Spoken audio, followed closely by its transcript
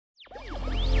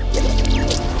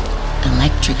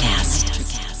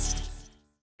Electrocast.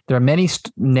 There are many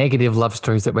negative love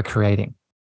stories that we're creating.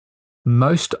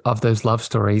 Most of those love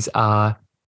stories are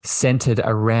centered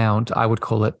around, I would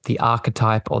call it the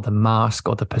archetype or the mask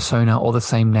or the persona, or the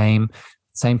same name,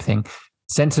 same thing,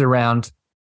 centered around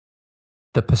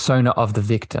the persona of the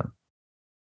victim,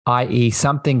 i.e.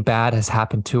 something bad has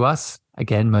happened to us,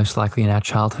 again, most likely in our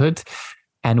childhood,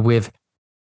 and we've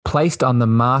placed on the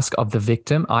mask of the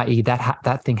victim, i.e.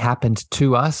 that thing happened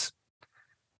to us,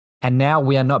 and now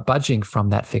we are not budging from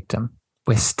that victim.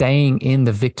 We're staying in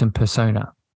the victim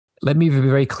persona. Let me be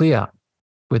very clear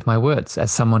with my words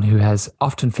as someone who has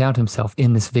often found himself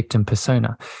in this victim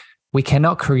persona. We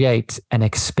cannot create an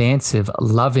expansive,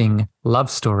 loving love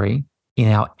story in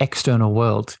our external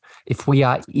world if we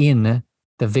are in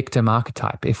the victim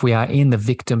archetype, if we are in the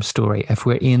victim story, if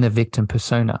we're in the victim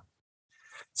persona.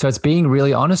 So it's being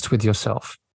really honest with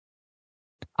yourself.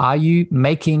 Are you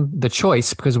making the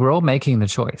choice? Because we're all making the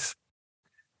choice.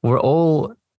 We're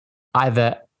all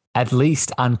either at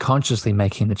least unconsciously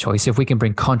making the choice. If we can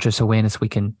bring conscious awareness, we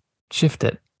can shift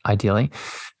it, ideally.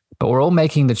 But we're all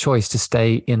making the choice to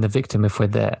stay in the victim if we're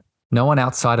there. No one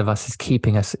outside of us is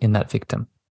keeping us in that victim.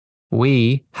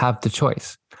 We have the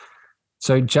choice.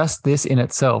 So just this in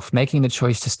itself, making the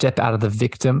choice to step out of the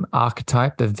victim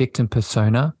archetype, the victim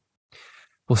persona,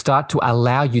 will start to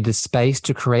allow you the space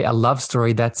to create a love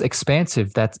story that's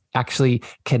expansive, that's actually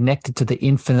connected to the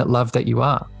infinite love that you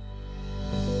are.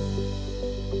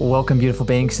 Welcome, beautiful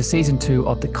beings, to season 2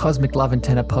 of the Cosmic Love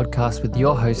Antenna podcast with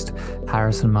your host,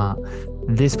 Harrison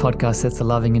Meagher. This podcast sets the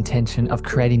loving intention of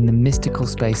creating the mystical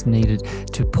space needed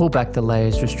to pull back the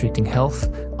layers restricting health,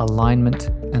 alignment,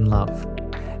 and love.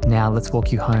 Now let's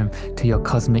walk you home to your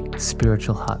cosmic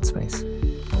spiritual heart space.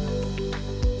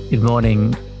 Good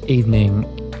morning, evening,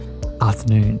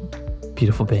 afternoon,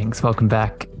 beautiful beings. Welcome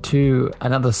back to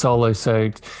another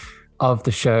solo-sode of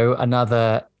the show,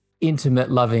 another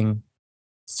intimate, loving,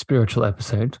 spiritual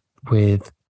episode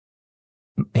with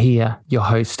here, your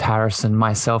host, Harrison,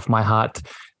 myself, my heart,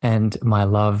 and my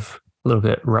love, a little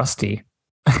bit rusty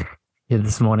here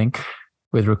this morning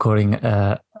with recording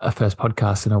a first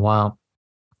podcast in a while.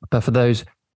 But for those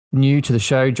new to the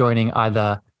show, joining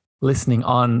either listening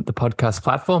on the podcast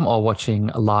platform or watching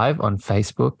live on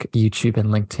Facebook, YouTube, and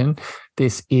LinkedIn,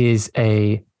 this is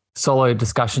a solo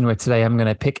discussion where today I'm going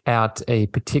to pick out a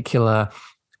particular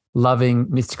loving,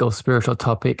 mystical, spiritual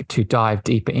topic to dive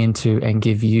deeper into and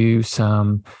give you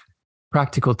some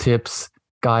practical tips,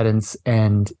 guidance,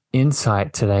 and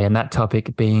insight today. And that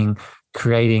topic being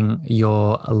creating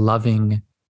your loving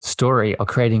story, or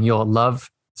creating your love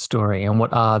story. And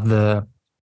what are the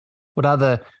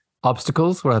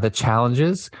obstacles? What are the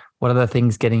challenges? What are the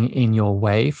things getting in your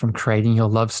way from creating your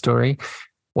love story?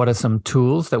 What are some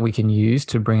tools that we can use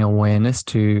to bring awareness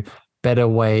to better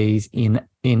ways in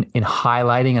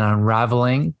highlighting and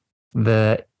unraveling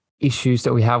the issues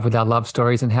that we have with our love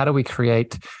stories? And how do we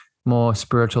create more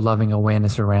spiritual loving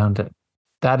awareness around it?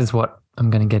 That is what I'm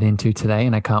going to get into today,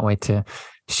 and I can't wait to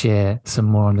share some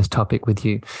more on this topic with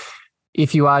you.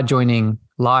 If you are joining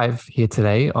live here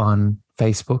today on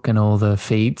Facebook and all the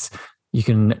feeds, you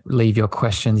can leave your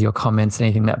questions, your comments,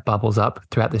 anything that bubbles up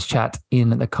throughout this chat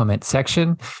in the comment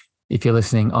section. If you're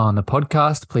listening on the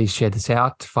podcast, please share this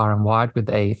out far and wide with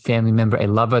a family member, a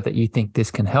lover that you think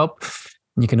this can help.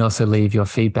 You can also leave your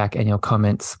feedback and your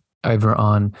comments over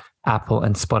on Apple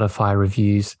and Spotify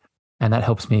reviews, and that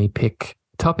helps me pick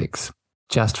topics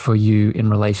just for you in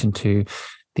relation to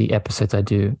the episodes I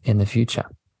do in the future.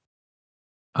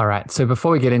 All right, so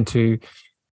before we get into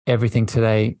everything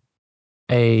today,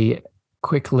 a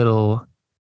quick little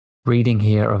reading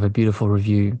here of a beautiful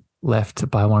review left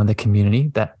by one of the community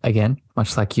that, again,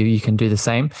 much like you can do the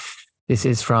same. This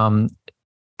is from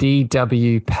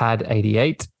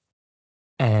DWPad88.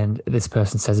 And this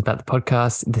person says about the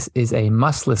podcast, this is a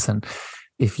must listen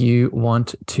if you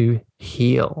want to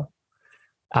heal.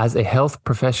 As a health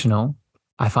professional,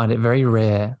 I find it very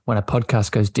rare when a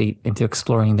podcast goes deep into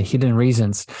exploring the hidden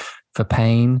reasons for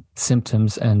pain,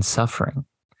 symptoms, and suffering.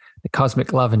 The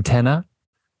Cosmic Love Antenna,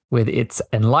 with its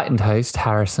enlightened host,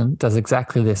 Harrison, does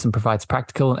exactly this and provides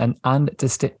practical and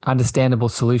understandable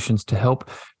solutions to help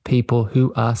people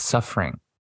who are suffering.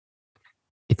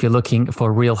 If you're looking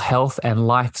for real health and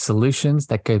life solutions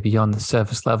that go beyond the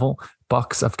surface level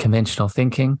box of conventional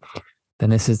thinking,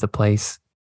 then this is the place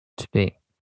to be.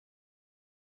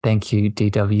 Thank you,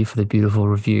 DW, for the beautiful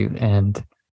review, and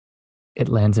it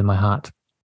lands in my heart.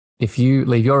 If you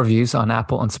leave your reviews on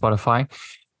Apple and Spotify,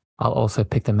 I'll also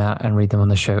pick them out and read them on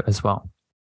the show as well.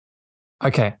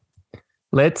 Okay,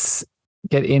 let's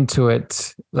get into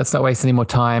it. Let's not waste any more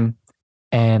time.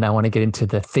 And I want to get into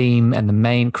the theme and the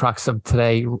main crux of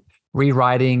today,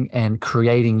 rewriting and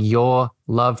creating your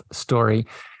love story.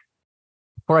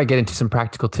 Before I get into some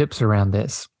practical tips around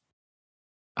this,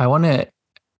 I want to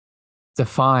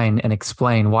define and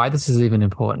explain why this is even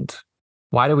important.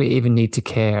 Why do we even need to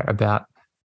care about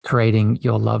creating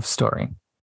your love story?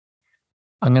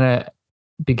 I'm going to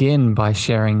begin by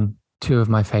sharing two of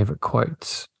my favorite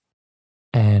quotes,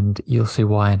 and you'll see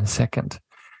why in a second.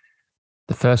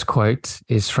 The first quote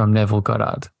is from Neville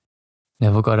Goddard.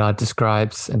 Neville Goddard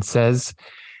describes and says,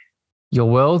 "Your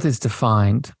world is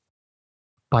defined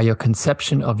by your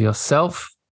conception of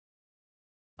yourself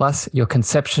plus your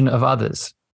conception of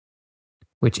others,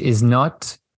 which is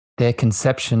not their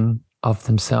conception of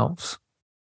themselves."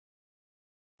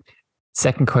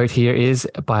 Second quote here is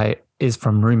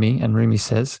from Rumi, and Rumi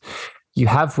says, "You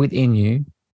have within you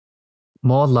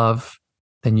more love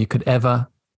than you could ever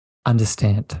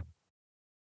understand."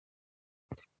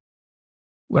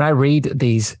 When I read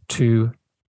these two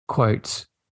quotes,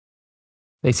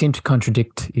 they seem to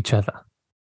contradict each other.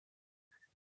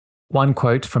 One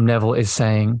quote from Neville is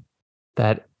saying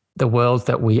that the world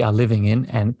that we are living in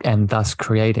and thus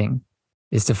creating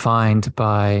is defined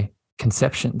by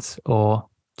conceptions or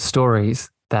stories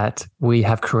that we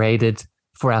have created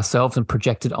for ourselves and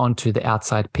projected onto the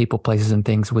outside people, places, and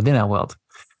things within our world.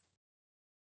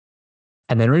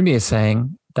 And then Rumi is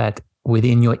saying that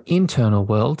within your internal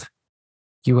world,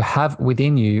 you have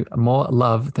within you more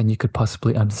love than you could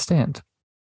possibly understand.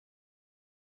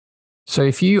 So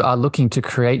if you are looking to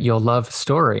create your love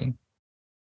story,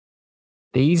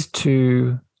 these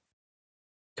two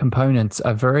components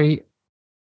are very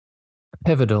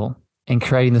pivotal in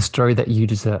creating the story that you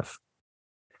deserve.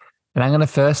 And I'm going to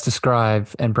first describe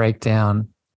and break down,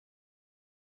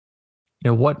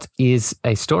 what is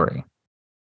a story?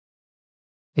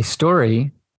 A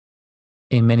story,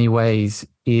 in many ways,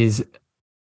 is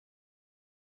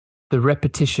the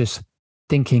repetitious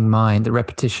thinking mind, the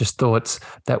repetitious thoughts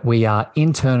that we are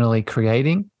internally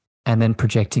creating and then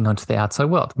projecting onto the outside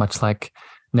world, much like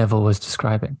Neville was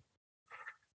describing.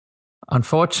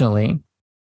 Unfortunately,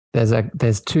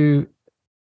 there's two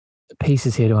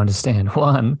pieces here to understand.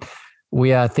 One,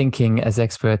 we are thinking as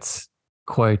experts,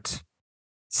 quote,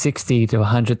 60 to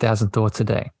 100,000 thoughts a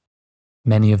day.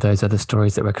 Many of those are the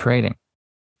stories that we're creating.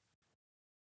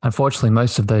 Unfortunately,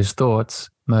 most of those thoughts,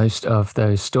 most of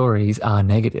those stories are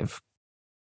negative.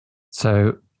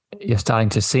 So you're starting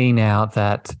to see now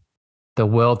that the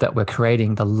world that we're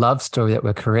creating, the love story that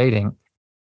we're creating,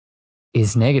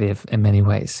 is negative in many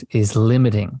ways, is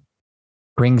limiting,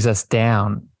 brings us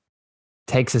down,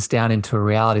 takes us down into a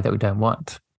reality that we don't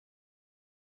want.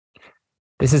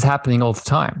 This is happening all the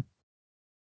time.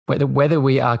 Whether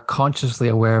we are consciously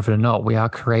aware of it or not, we are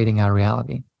creating our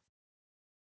reality.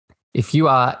 If you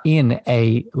are in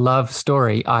a love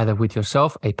story, either with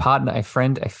yourself, a partner, a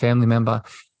friend, a family member,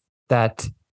 that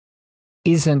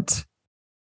isn't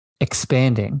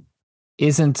expanding,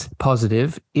 isn't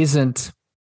positive, isn't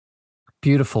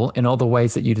beautiful in all the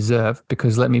ways that you deserve,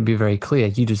 because let me be very clear,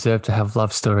 you deserve to have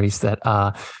love stories that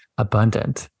are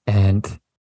abundant and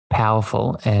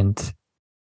powerful and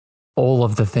all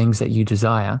of the things that you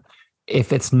desire.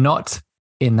 If it's not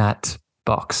in that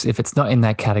box, if it's not in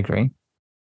that category,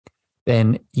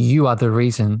 then you are the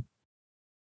reason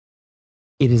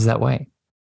it is that way.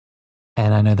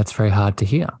 And I know that's very hard to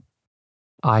hear.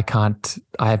 I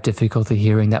have difficulty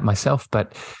hearing that myself,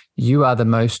 but you are the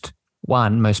most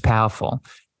powerful,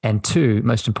 and two,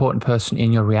 most important person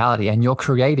in your reality, and you're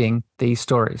creating these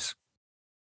stories.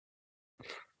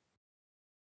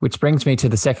 Which brings me to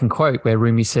the second quote where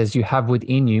Rumi says, "You have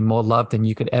within you more love than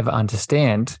you could ever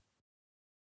understand."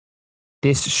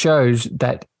 This shows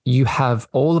that you have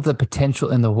all of the potential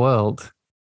in the world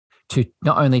to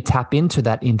not only tap into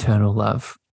that internal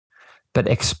love, but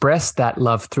express that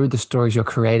love through the stories you're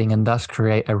creating, and thus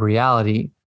create a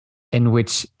reality in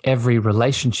which every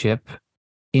relationship,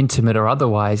 intimate or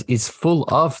otherwise, is full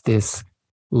of this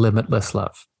limitless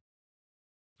love,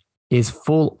 is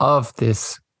full of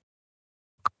this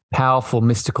powerful,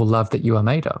 mystical love that you are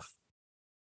made of.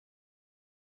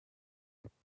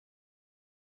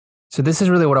 So this is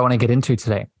really what I want to get into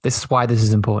today. This is why this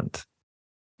is important.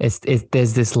 There's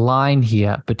this line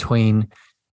here between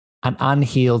an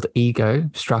unhealed ego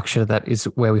structure, that is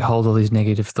where we hold all these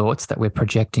negative thoughts that we're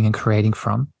projecting and creating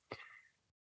from,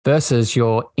 versus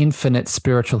your infinite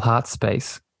spiritual heart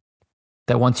space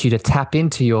that wants you to tap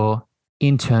into your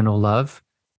internal love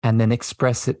and then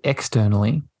express it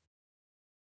externally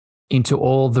into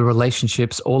all the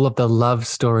relationships, all of the love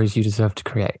stories you deserve to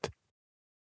create.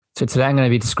 So today I'm going to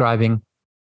be describing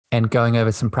and going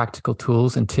over some practical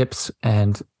tools and tips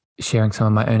and sharing some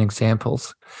of my own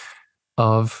examples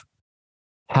of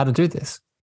how to do this,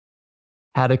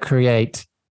 how to create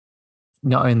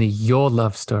not only your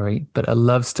love story, but a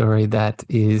love story that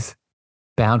is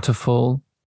bountiful,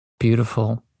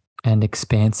 beautiful, and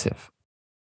expansive.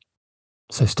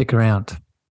 So stick around.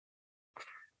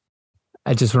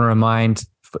 I just want to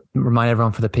remind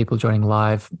everyone, for the people joining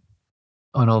live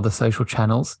on all the social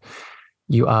channels,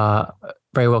 you are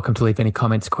very welcome to leave any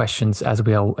comments, questions as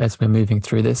we're moving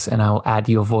through this, and I'll add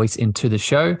your voice into the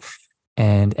show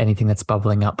and anything that's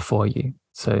bubbling up for you.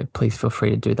 So please feel free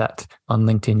to do that on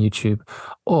LinkedIn, YouTube,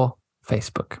 or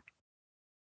Facebook.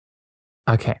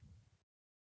 Okay.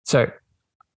 So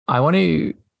I want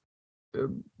to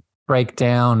break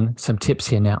down some tips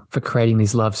here now for creating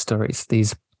these love stories,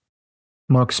 these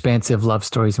more expansive love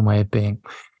stories and way of being.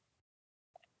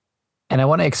 And I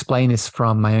want to explain this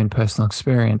from my own personal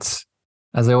experience,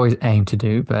 as I always aim to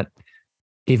do, but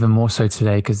even more so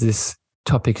today because this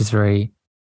topic is very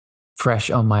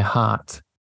fresh on my heart.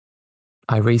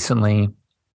 I recently,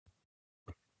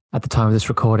 at the time of this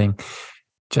recording,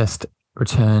 just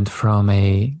returned from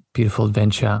a beautiful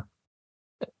adventure,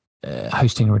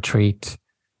 hosting a retreat,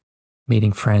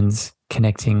 meeting friends,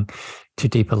 connecting to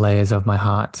deeper layers of my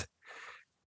heart.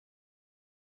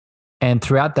 And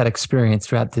throughout that experience,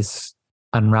 throughout this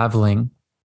unraveling,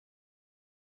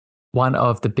 one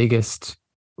of the biggest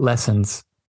lessons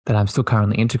that I'm still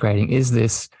currently integrating is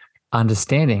this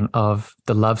understanding of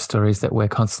the love stories that we're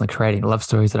constantly creating, love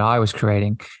stories that I was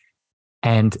creating,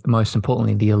 and most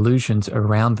importantly, the illusions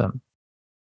around them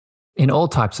in all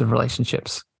types of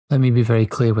relationships. Let me be very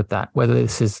clear with that. Whether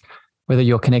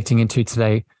you're connecting into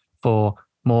today for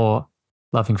more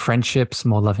loving friendships,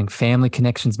 more loving family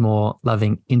connections, more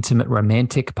loving intimate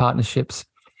romantic partnerships,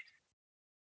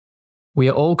 we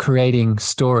are all creating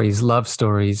stories, love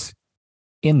stories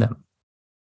in them.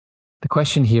 The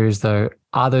question here is, though,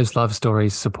 are those love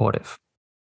stories supportive?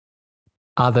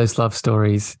 Are those love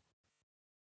stories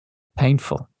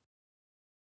painful?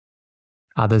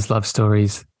 Are those love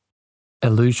stories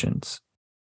illusions?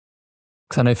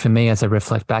 Because I know for me, as I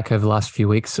reflect back over the last few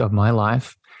weeks of my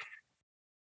life,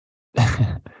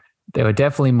 there were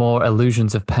definitely more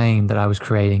illusions of pain that I was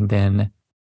creating than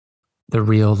the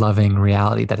real loving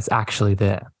reality that is actually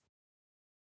there.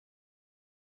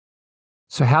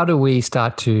 So how do we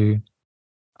start to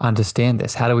understand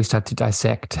this? How do we start to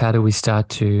dissect? How do we start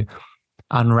to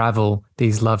unravel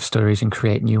these love stories and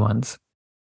create new ones?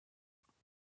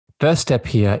 First step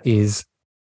here is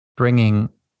bringing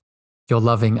your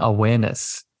loving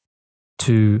awareness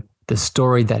to the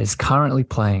story that is currently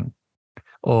playing,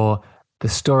 or the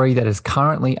story that is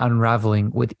currently unraveling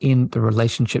within the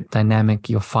relationship dynamic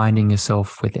you're finding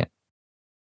yourself within.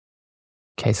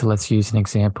 Okay, so let's use an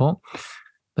example.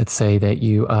 Let's say that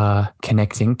you are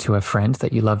connecting to a friend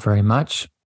that you love very much,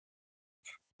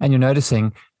 and you're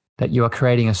noticing that you are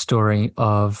creating a story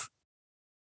of,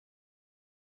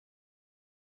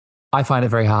 I find it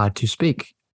very hard to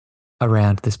speak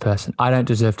around this person. I don't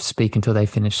deserve to speak until they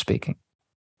finish speaking.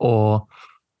 Or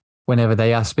whenever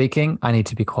they are speaking, I need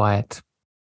to be quiet.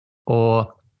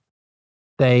 Or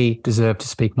they deserve to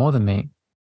speak more than me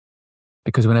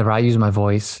because whenever I use my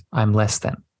voice, I'm less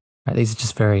than. Right? These are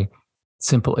just very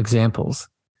simple examples.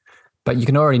 But you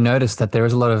can already notice that there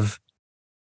is a lot of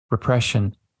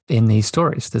repression in these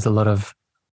stories. There's a lot of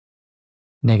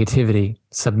negativity,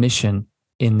 submission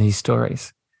in these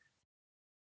stories.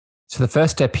 So the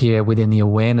first step here within the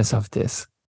awareness of this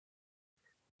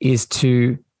is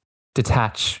to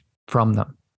detach from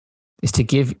them, is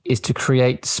to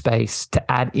create space, to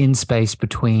add in space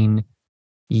between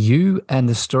you and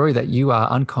the story that you are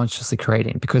unconsciously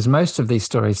creating. Because most of these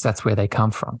stories, that's where they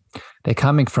come from. They're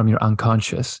coming from your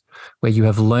unconscious, where you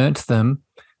have learnt them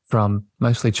from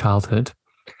mostly childhood,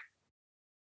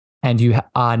 and you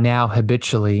are now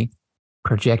habitually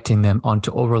projecting them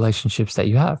onto all relationships that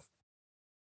you have.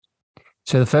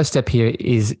 So the first step here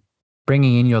is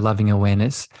bringing in your loving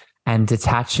awareness and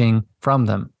detaching from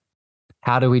them.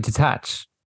 How do we detach?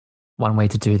 One way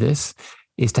to do this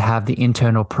is to have the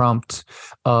internal prompt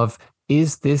of,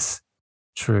 is this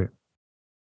true?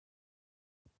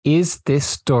 Is this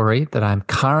story that I'm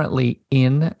currently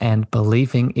in and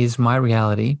believing is my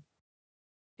reality,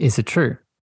 is it true?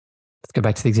 Let's go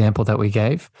back to the example that we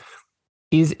gave.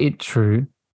 Is it true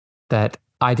that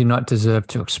I do not deserve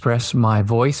to express my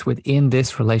voice within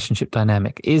this relationship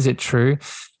dynamic? Is it true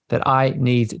that I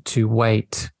need to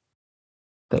wait,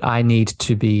 that I need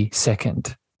to be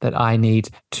second, that I need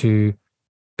to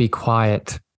be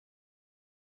quiet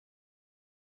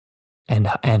and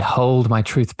hold my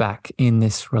truth back in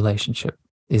this relationship?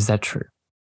 Is that true?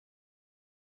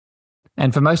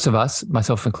 And for most of us,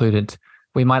 myself included,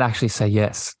 we might actually say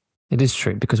yes, it is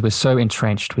true, because we're so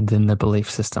entrenched within the belief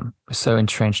system. We're so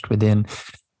entrenched within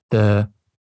the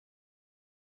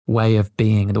way of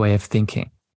being, the way of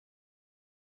thinking.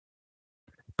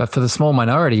 But for the small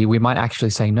minority, we might actually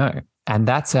say no. And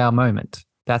that's our moment.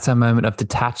 That's our moment of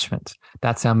detachment.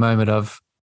 That's our moment of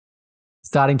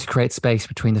starting to create space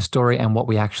between the story and what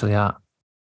we actually are.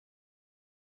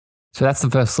 So that's the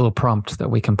first little prompt that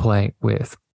we can play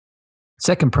with.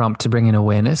 Second prompt to bring in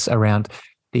awareness around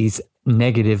these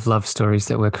negative love stories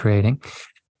that we're creating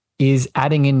is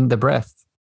adding in the breath.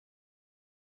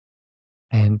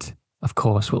 And of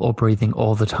course, we're all breathing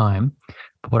all the time.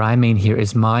 But what I mean here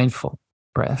is mindful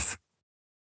breath,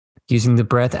 using the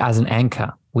breath as an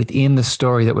anchor within the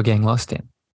story that we're getting lost in.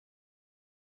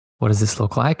 What does this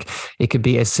look like? It could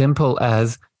be as simple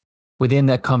as within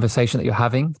that conversation that you're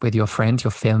having with your friend,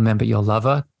 your family member, your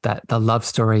lover, that the love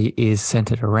story is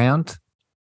centered around,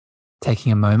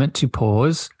 taking a moment to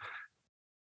pause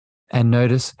and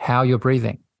notice how you're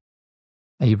breathing.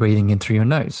 Are you breathing in through your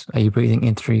nose? Are you breathing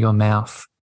in through your mouth?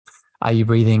 Are you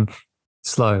breathing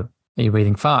slow? Are you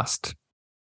breathing fast?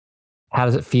 How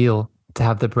does it feel to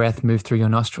have the breath move through your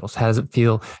nostrils? How does it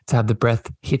feel to have the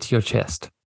breath hit your chest?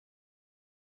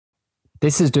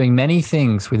 This is doing many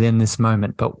things within this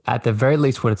moment, but at the very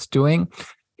least, what it's doing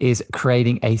is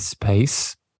creating a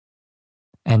space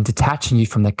and detaching you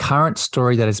from the current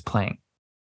story that is playing,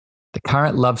 the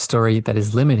current love story that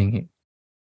is limiting you.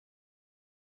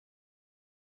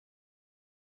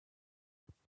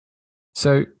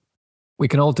 So we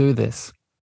can all do this.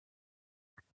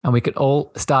 And we could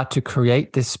all start to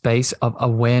create this space of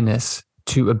awareness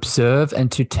to observe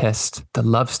and to test the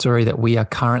love story that we are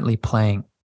currently playing.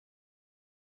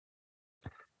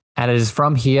 And it is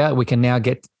from here we can now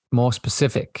get more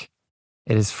specific.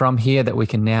 It is from here that we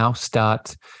can now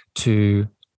start to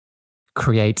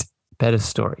create better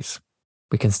stories.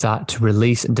 We can start to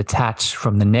release and detach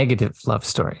from the negative love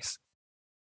stories.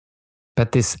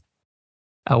 But this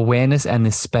awareness and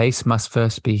this space must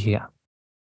first be here.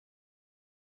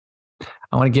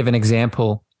 I want to give an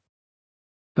example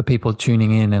for people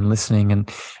tuning in and listening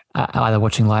and either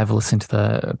watching live or listening to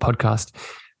the podcast.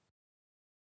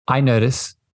 I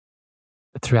notice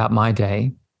throughout my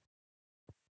day,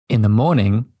 in the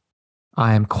morning,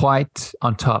 I am quite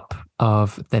on top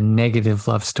of the negative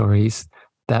love stories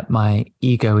that my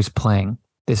ego is playing.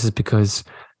 This is because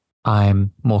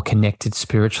I'm more connected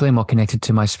spiritually, more connected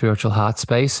to my spiritual heart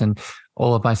space, and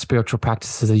all of my spiritual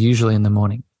practices are usually in the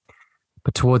morning.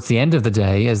 But towards the end of the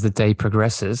day, as the day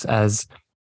progresses, as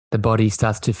the body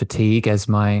starts to fatigue, as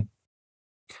my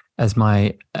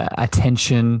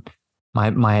attention,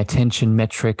 my attention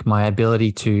metric, my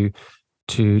ability to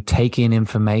take in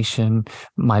information,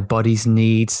 my body's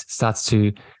needs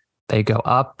they go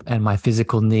up, and my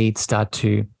physical needs start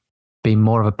to be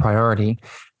more of a priority,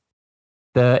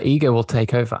 the ego will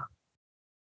take over.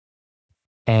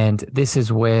 And this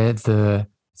is where the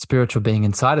spiritual being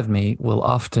inside of me will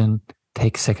often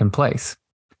take second place.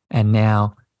 And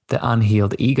now the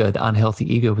unhealed ego, the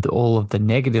unhealthy ego with all of the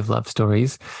negative love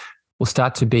stories will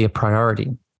start to be a priority.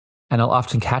 And I'll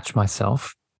often catch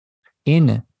myself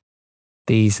in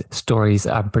these stories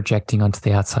I'm projecting onto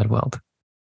the outside world.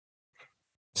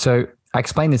 So I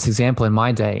explained this example in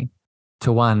my day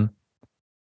to one,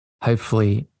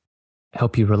 hopefully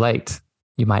help you relate.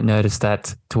 You might notice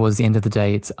that towards the end of the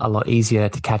day, it's a lot easier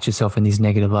to catch yourself in these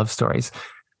negative love stories.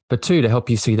 But two, to help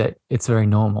you see that it's very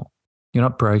normal. You're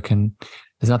not broken.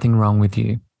 There's nothing wrong with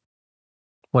you.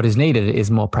 What is needed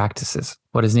is more practices.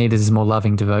 What is needed is more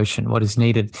loving devotion. What is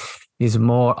needed is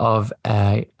more of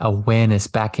a awareness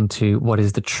back into what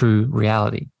is the true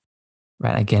reality.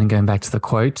 Right? Again, going back to the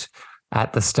quote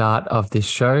at the start of this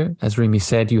show, as Rumi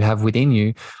said, you have within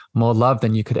you more love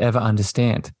than you could ever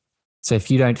understand. So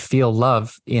if you don't feel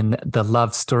love in the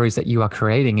love stories that you are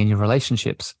creating in your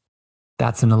relationships,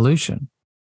 that's an illusion.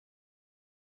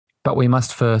 But we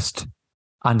must first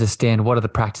understand what are the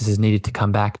practices needed to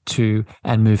come back to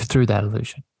and move through that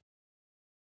illusion.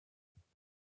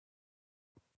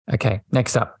 Okay,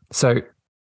 next up. So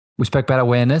we spoke about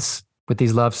awareness with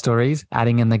these love stories,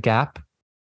 adding in the gap.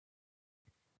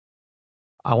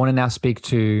 I want to now speak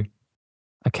to,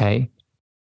 okay,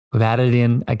 we've added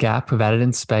in a gap, we've added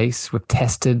in space, we've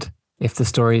tested if the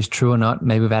story is true or not,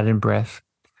 maybe we've added in breath.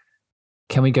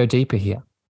 Can we go deeper here?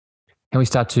 Can we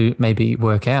start to maybe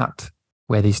work out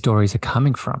where these stories are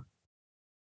coming from?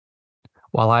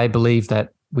 While I believe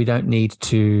that we don't need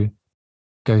to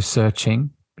go searching,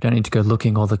 we don't need to go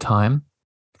looking all the time.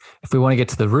 If we want to get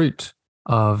to the root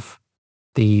of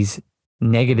these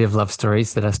negative love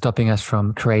stories that are stopping us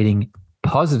from creating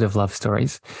positive love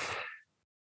stories,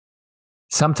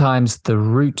 sometimes the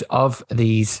root of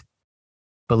these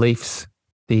beliefs,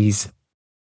 these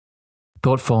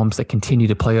thought forms that continue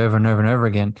to play over and over and over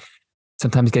again,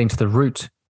 sometimes getting to the root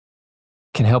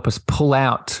can help us pull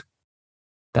out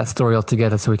that story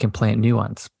altogether so we can plant new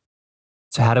ones.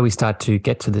 So how do we start to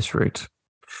get to this root?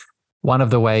 One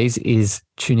of the ways is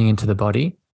tuning into the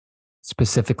body,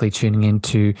 specifically tuning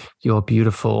into your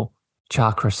beautiful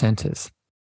chakra centers.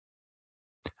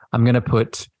 I'm going to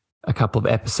put a couple of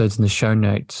episodes in the show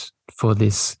notes for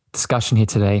this discussion here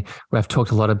today, where I've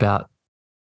talked a lot about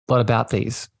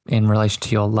these in relation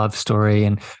to your love story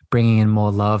and bringing in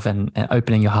more love and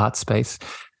opening your heart space.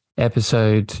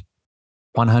 Episode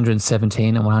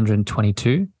 117 and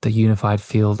 122, The Unified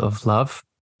Field of Love,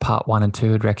 part 1 and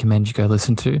 2, I'd recommend you go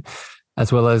listen to,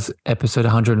 as well as episode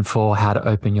 104, How to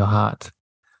Open Your Heart.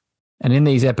 And in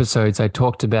these episodes, I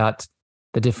talked about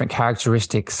the different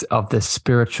characteristics of the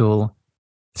spiritual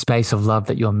space of love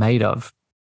that you're made of,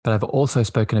 but I've also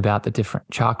spoken about the different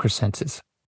chakra centers.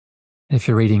 If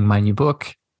you're reading my new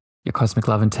book, Your Cosmic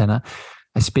Love Antenna,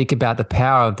 I speak about the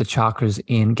power of the chakras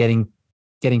in getting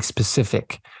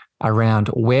specific around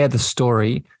where the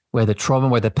story, where the trauma,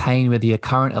 where the pain, where the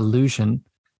current illusion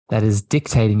that is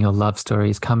dictating your love story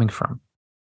is coming from.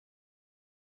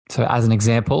 So as an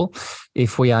example,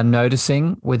 if we are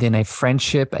noticing within a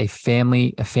friendship, a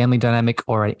family dynamic,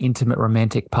 or an intimate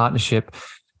romantic partnership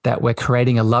that we're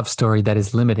creating a love story that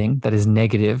is limiting, that is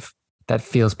negative, that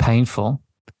feels painful,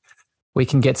 we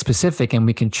can get specific and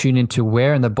we can tune into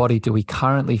where in the body do we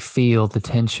currently feel the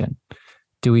tension?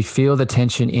 Do we feel the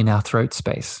tension in our throat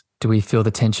space? Do we feel the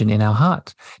tension in our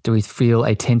heart? Do we feel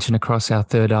a tension across our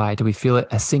third eye? Do we feel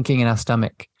a sinking in our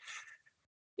stomach?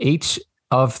 Each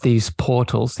of these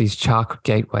portals, these chakra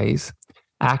gateways,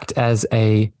 act as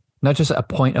not just a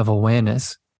point of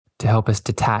awareness to help us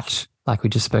detach, like we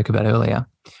just spoke about earlier,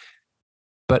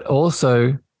 but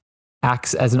also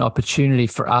acts as an opportunity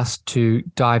for us to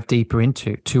dive deeper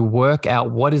into, to work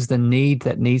out what is the need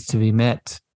that needs to be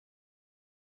met.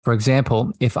 For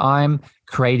example, if I'm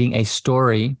creating a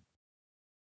story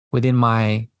within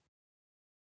my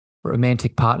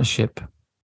romantic partnership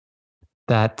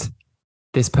that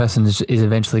this person is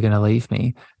eventually going to leave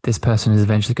me, this person is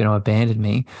eventually going to abandon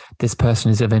me, this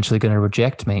person is eventually going to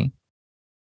reject me,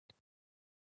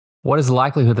 what is the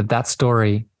likelihood that that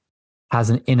story has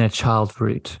an inner child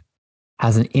root,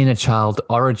 has an inner child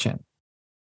origin?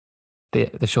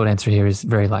 The short answer here is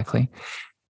very likely.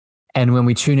 And when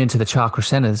we tune into the chakra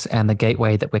centers and the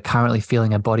gateway that we're currently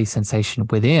feeling a body sensation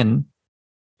within,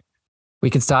 we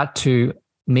can start to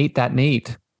meet that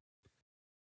need.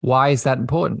 Why is that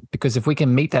important? Because if we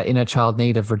can meet that inner child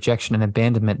need of rejection and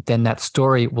abandonment, then that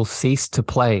story will cease to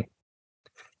play.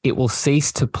 It will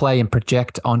cease to play and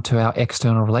project onto our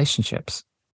external relationships.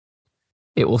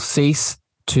 It will cease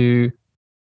to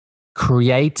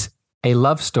create a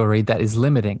love story that is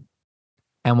limiting,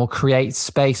 and will create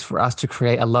space for us to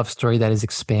create a love story that is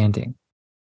expanding.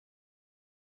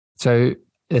 So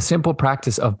the simple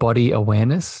practice of body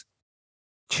awareness,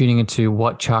 tuning into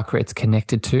what chakra it's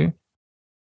connected to.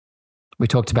 We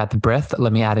talked about the breath.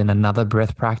 Let me add in another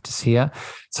breath practice here.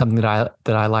 Something that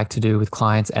I like to do with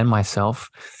clients and myself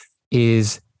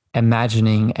is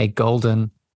imagining a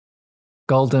golden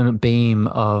beam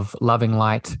of loving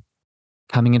light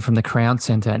coming in from the crown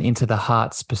center and into the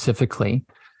heart specifically,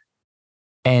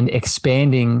 and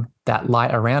expanding that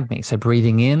light around me. So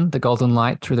breathing in the golden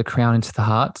light through the crown into the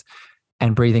heart,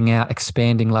 and breathing out,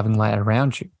 expanding loving light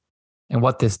around you. And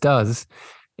what this does,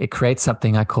 it creates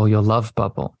something I call your love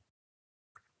bubble.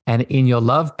 And in your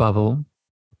love bubble,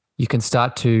 you can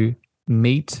start to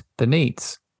meet the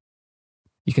needs.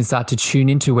 You can start to tune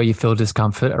into where you feel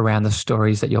discomfort around the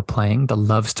stories that you're playing, the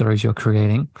love stories you're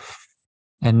creating,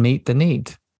 and meet the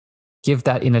need. Give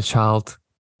that inner child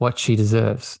what she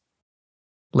deserves.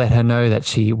 Let her know that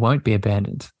she won't be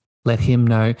abandoned. Let him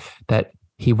know that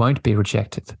he won't be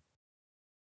rejected.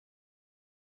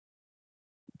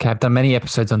 Okay, I've done many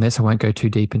episodes on this. I won't go too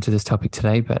deep into this topic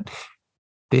today, but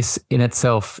this in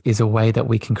itself is a way that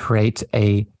we can create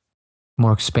a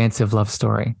more expansive love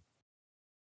story.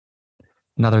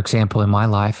 Another example in my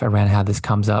life around how this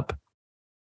comes up,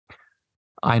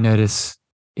 I notice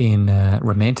in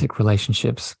romantic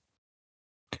relationships,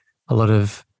 a lot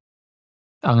of,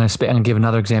 I'm going to give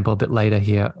another example a bit later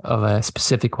here of a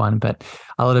specific one, but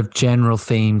a lot of general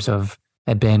themes of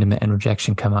abandonment and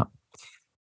rejection come up.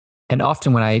 And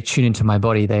often when I tune into my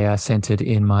body, they are centered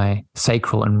in my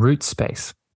sacral and root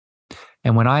space.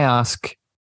 And when I ask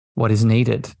what is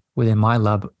needed within my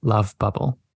love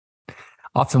bubble,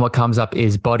 often what comes up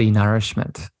is body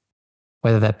nourishment,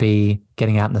 whether that be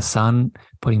getting out in the sun,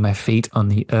 putting my feet on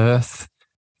the earth,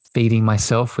 feeding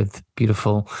myself with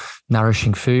beautiful,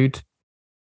 nourishing food.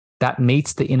 That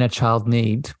meets the inner child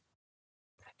need.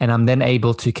 And I'm then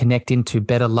able to connect into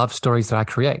better love stories that I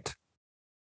create.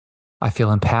 I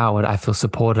feel empowered. I feel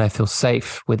supported. I feel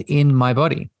safe within my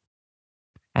body.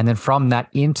 And then from that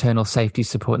internal safety,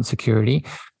 support, and security,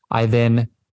 I then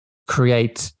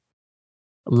create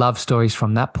love stories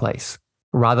from that place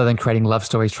rather than creating love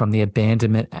stories from the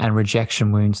abandonment and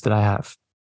rejection wounds that I have.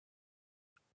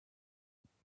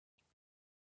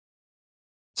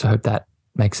 So I hope that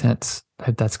makes sense. I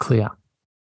hope that's clear.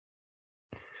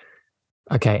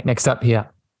 Okay, next up here.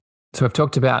 So I've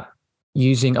talked about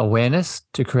using awareness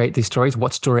to create these stories.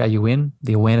 What story are you in?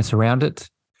 The awareness around it.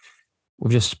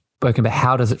 We've just spoken about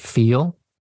how does it feel?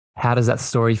 How does that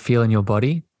story feel in your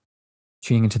body?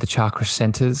 Tuning into the chakra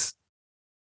centers,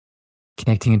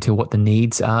 connecting into what the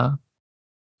needs are.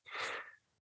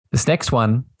 This next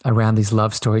one around these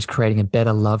love stories, creating a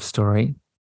better love story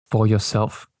for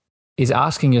yourself, is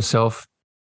asking yourself,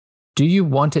 do you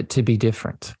want it to be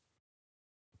different?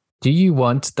 Do you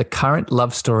want the current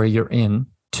love story you're in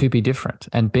to be different?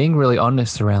 And being really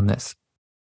honest around this.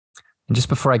 And just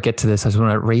before I get to this, I just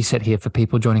want to reset here for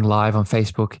people joining live on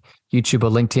Facebook, YouTube, or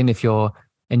LinkedIn. If you're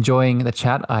enjoying the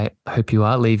chat, I hope you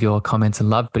are. Leave your comments and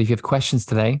love. But if you have questions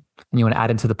today and you want to add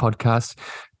into the podcast,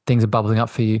 things are bubbling up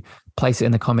for you, place it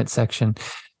in the comment section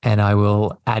and I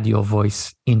will add your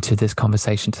voice into this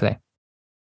conversation today.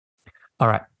 All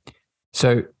right.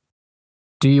 So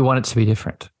do you want it to be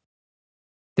different?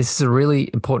 This is a really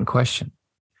important question.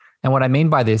 And what I mean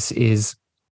by this is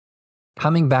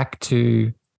coming back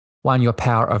to, one, your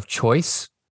power of choice,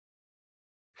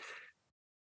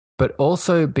 but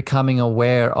also becoming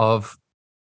aware of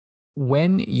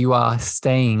when you are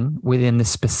staying within the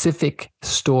specific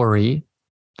story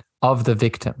of the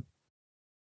victim.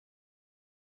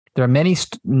 There are many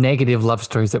negative love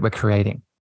stories that we're creating.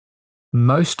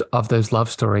 Most of those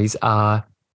love stories are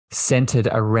centered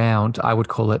around, I would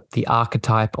call it the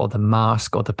archetype or the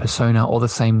mask or the persona, or the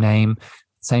same name,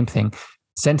 same thing,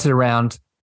 centered around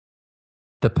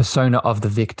the persona of the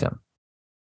victim,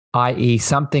 i.e.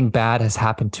 something bad has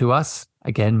happened to us,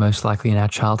 again, most likely in our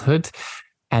childhood,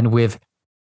 and we've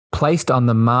placed on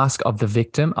the mask of the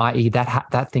victim, i.e.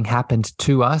 that thing happened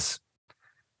to us,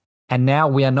 and now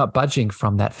we are not budging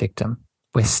from that victim.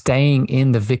 We're staying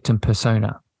in the victim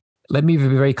persona. Let me be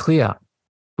very clear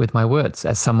with my words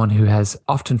as someone who has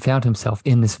often found himself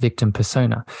in this victim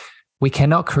persona. We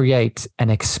cannot create an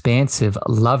expansive,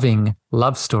 loving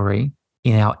love story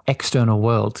in our external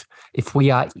world if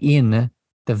we are in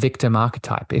the victim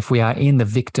archetype, if we are in the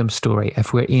victim story,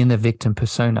 if we're in the victim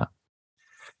persona.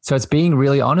 So it's being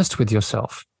really honest with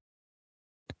yourself.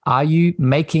 Are you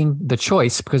making the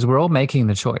choice? Because we're all making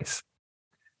the choice.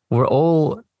 We're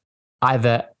all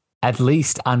either at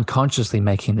least unconsciously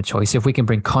making the choice. If we can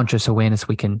bring conscious awareness,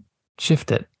 we can shift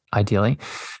it, ideally.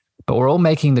 But we're all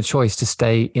making the choice to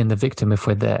stay in the victim if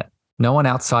we're there. No one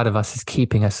outside of us is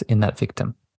keeping us in that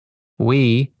victim.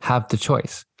 We have the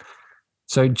choice.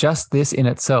 So just this in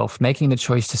itself, making the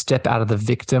choice to step out of the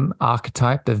victim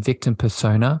archetype, the victim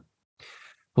persona,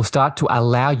 will start to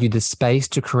allow you the space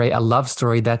to create a love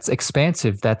story that's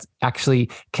expansive, that's actually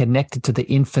connected to the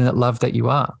infinite love that you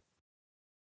are.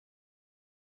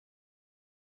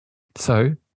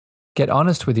 So get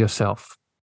honest with yourself.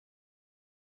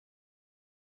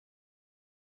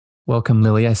 Welcome,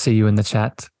 Lily. I see you in the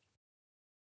chat.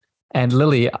 And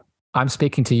Lily, I'm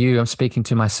speaking to you. I'm speaking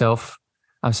to myself.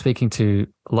 I'm speaking to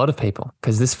a lot of people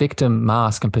because this victim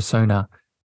mask and persona,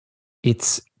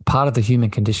 it's part of the human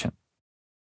condition,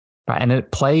 right? And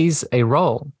it plays a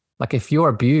role. Like if you're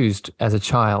abused as a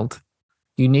child,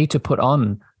 you need to put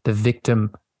on the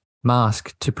victim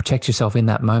mask to protect yourself in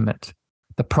that moment.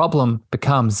 The problem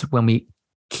becomes when we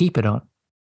keep it on,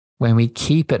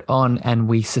 and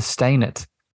we sustain it.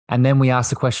 And then we ask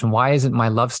the question, why isn't my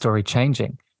love story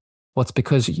changing? Well, it's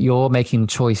because you're making the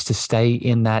choice to stay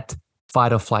in that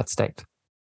fight or flight state.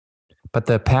 But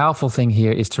the powerful thing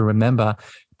here is to remember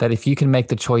that if you can make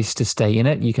the choice to stay in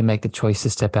it, you can make the choice to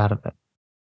step out of it.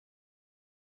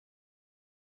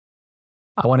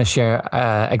 I want to share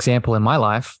an example in my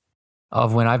life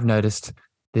of when I've noticed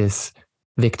this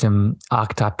victim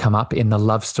archetype come up in the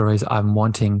love stories I'm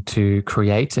wanting to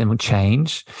create and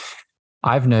change.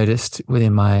 I've noticed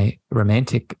within my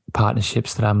romantic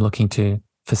partnerships that I'm looking to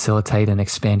facilitate and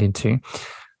expand into,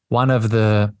 one of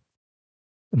the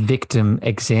victim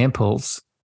examples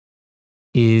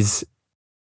is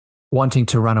wanting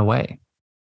to run away,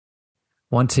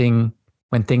 wanting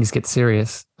when things get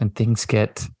serious, when things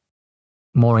get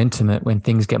more intimate, when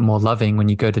things get more loving, when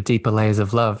you go to deeper layers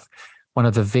of love. One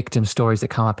of the victim stories that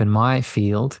come up in my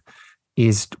field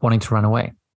is wanting to run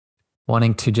away,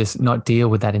 wanting to just not deal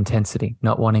with that intensity,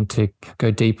 not wanting to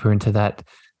go deeper into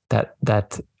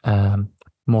that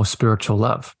more spiritual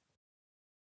love.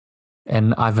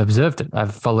 And I've observed it.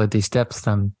 I've followed these steps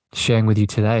that I'm sharing with you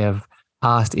today. I've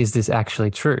asked, is this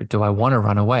actually true? Do I want to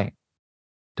run away?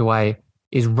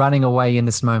 Is running away in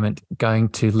this moment going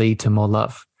to lead to more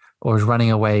love? Or is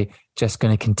running away just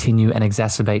going to continue and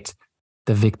exacerbate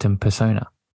the victim persona?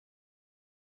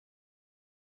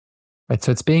 Right.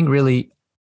 So it's being really,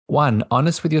 one,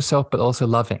 honest with yourself, but also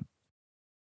loving.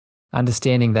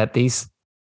 Understanding that these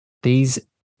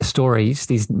stories,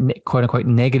 these quote unquote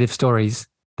negative stories,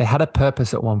 they had a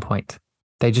purpose at one point.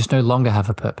 They just no longer have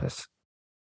a purpose.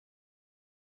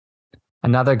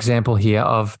 Another example here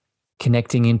of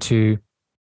connecting into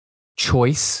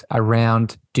choice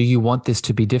around, do you want this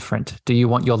to be different? Do you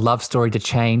want your love story to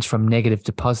change from negative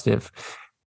to positive?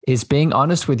 Is being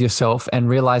honest with yourself and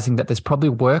realizing that there's probably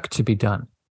work to be done.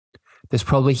 There's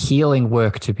probably healing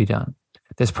work to be done.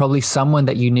 There's probably someone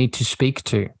that you need to speak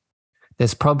to.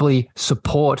 There's probably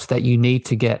support that you need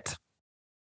to get.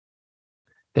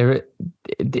 It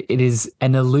is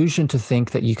an illusion to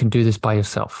think that you can do this by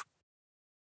yourself.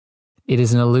 It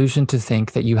is an illusion to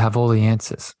think that you have all the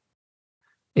answers.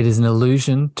 It is an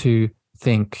illusion to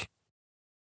think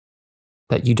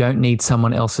that you don't need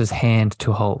someone else's hand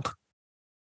to hold.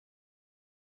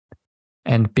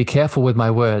 And be careful with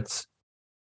my words.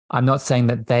 I'm not saying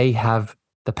that they have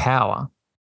the power.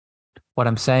 What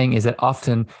I'm saying is that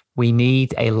often we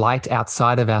need a light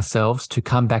outside of ourselves to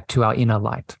come back to our inner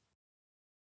light.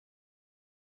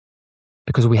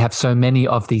 Because we have so many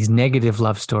of these negative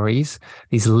love stories,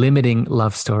 these limiting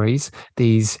love stories,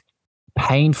 these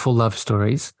painful love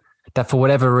stories, that for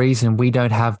whatever reason, we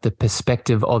don't have the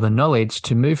perspective or the knowledge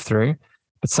to move through,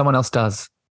 but someone else does.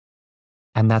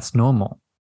 And that's normal.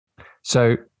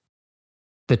 So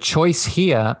the choice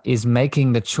here is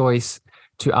making the choice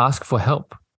to ask for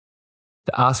help,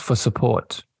 to ask for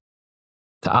support,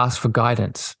 to ask for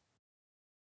guidance,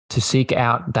 to seek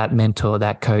out that mentor,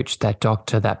 that coach, that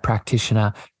doctor, that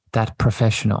practitioner, that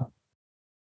professional.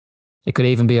 It could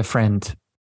even be a friend.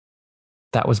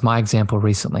 That was my example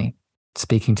recently,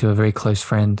 speaking to a very close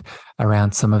friend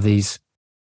around some of these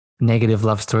negative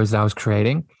love stories that I was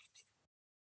creating.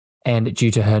 And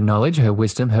due to her knowledge, her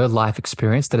wisdom, her life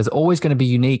experience, that is always going to be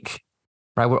unique,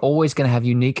 right? We're always going to have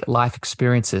unique life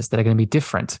experiences that are going to be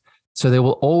different. So there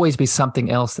will always be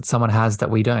something else that someone has that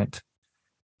we don't.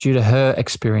 Due to her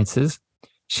experiences,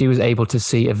 she was able to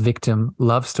see a victim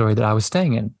love story that I was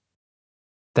staying in,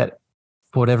 that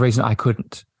for whatever reason I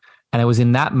couldn't. And it was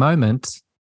in that moment,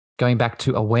 going back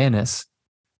to awareness,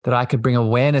 that I could bring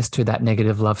awareness to that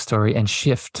negative love story and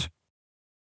shift.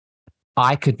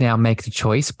 I could now make the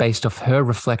choice based off her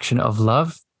reflection of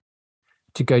love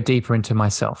to go deeper into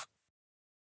myself.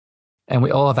 And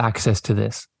we all have access to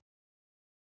this.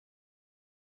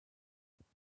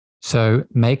 So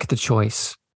make the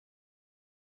choice.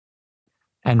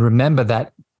 And remember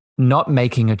that not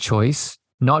making a choice,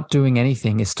 not doing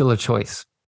anything is still a choice.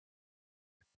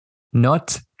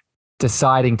 Not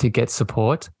deciding to get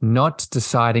support, not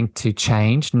deciding to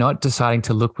change, not deciding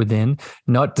to look within,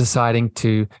 not deciding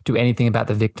to do anything about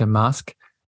the victim mask,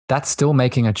 that's still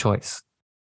making a choice.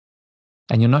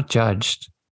 And you're not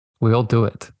judged. We all do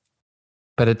it.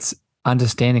 But it's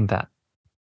understanding that.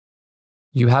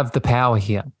 You have the power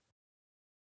here.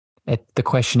 The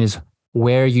question is,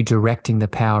 where are you directing the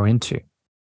power into?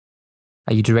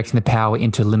 Are you directing the power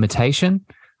into limitation?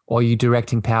 Or are you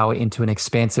directing power into an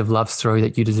expansive love story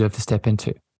that you deserve to step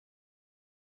into?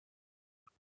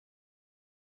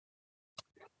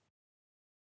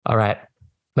 All right,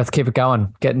 let's keep it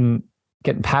going. Getting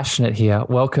passionate here.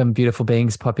 Welcome, beautiful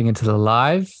beings popping into the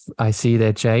live. I see you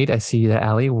there, Jade. I see you there,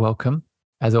 Ali. Welcome.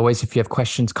 As always, if you have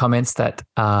questions, comments that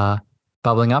are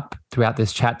bubbling up throughout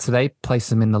this chat today, place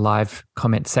them in the live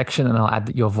comment section and I'll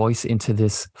add your voice into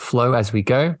this flow as we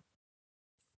go.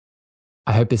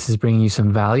 I hope this is bringing you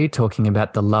some value, talking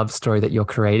about the love story that you're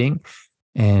creating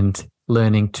and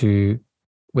learning to,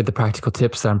 with the practical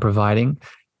tips that I'm providing,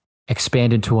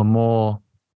 expand into a more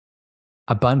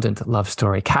abundant love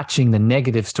story, catching the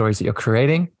negative stories that you're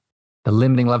creating, the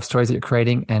limiting love stories that you're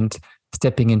creating, and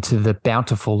stepping into the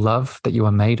bountiful love that you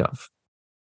are made of.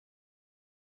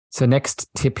 So next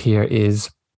tip here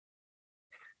is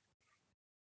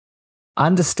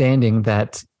understanding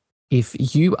that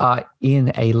if you are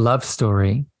in a love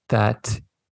story, that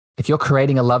if you're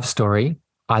creating a love story,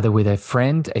 either with a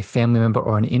friend, a family member,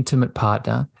 or an intimate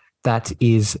partner, that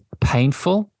is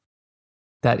painful,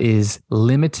 that is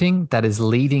limiting, that is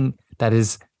leading, that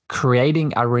is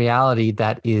creating a reality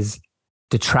that is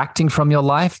detracting from your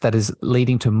life, that is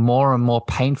leading to more and more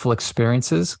painful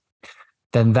experiences,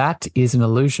 then that is an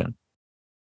illusion.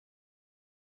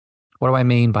 What do I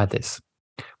mean by this?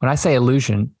 When I say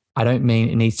illusion, I don't mean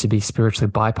it needs to be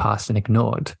spiritually bypassed and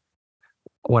ignored.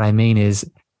 What I mean is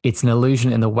it's an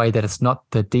illusion in the way that it's not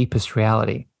the deepest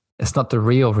reality. It's not the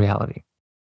real reality.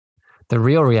 The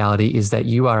real reality is that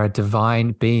you are a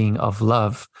divine being of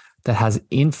love that has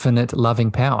infinite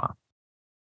loving power.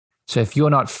 So if you're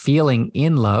not feeling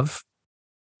in love,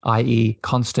 i.e.,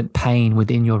 constant pain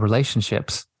within your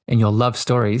relationships and your love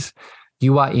stories,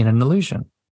 you are in an illusion.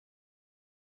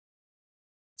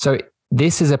 So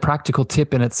this is a practical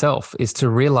tip in itself, is to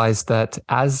realize that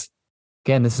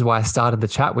again, this is why I started the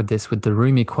chat with this, with the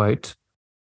Rumi quote,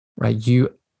 right? You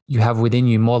have within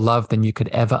you more love than you could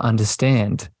ever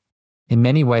understand. In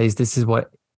many ways, this is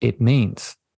what it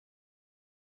means.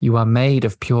 You are made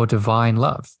of pure divine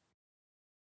love.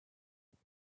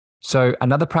 So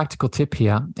another practical tip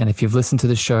here, and if you've listened to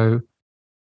the show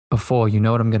before, you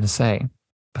know what I'm going to say,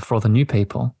 but for the new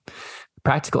people,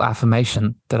 practical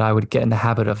affirmation that I would get in the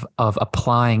habit of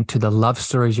applying to the love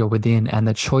stories you're within and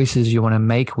the choices you want to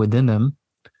make within them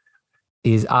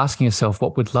is asking yourself,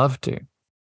 what would love do?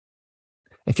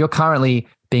 If you're currently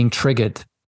being triggered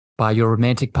by your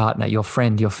romantic partner, your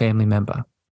friend, your family member,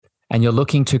 and you're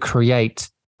looking to create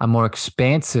a more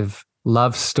expansive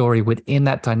love story within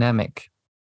that dynamic,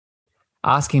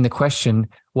 asking the question,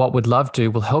 what would love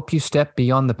do, will help you step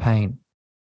beyond the pain,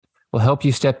 will help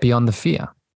you step beyond the fear.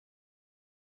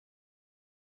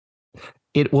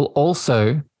 It will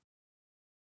also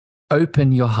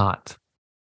open your heart.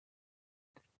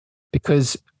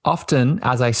 Because often,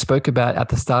 as I spoke about at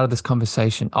the start of this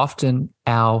conversation, often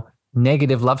our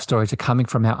negative love stories are coming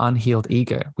from our unhealed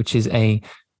ego, which is a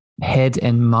head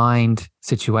and mind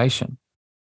situation.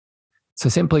 So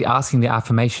simply asking the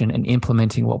affirmation and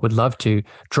implementing what would love to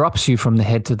drops you from the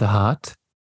head to the heart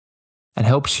and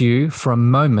helps you for a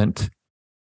moment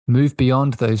move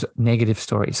beyond those negative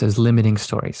stories, those limiting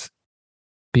stories,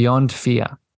 beyond fear.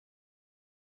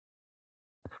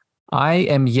 I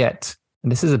am yet,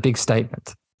 and this is a big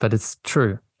statement, but it's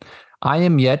true, I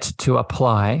am yet to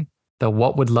apply the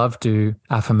what would love do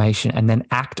affirmation and then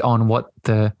act on what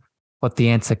the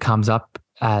answer comes up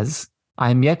as. I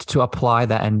am yet to apply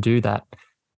that and do that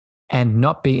and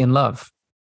not be in love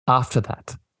after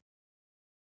that.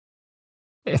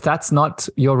 If that's not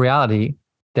your reality,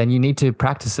 then you need to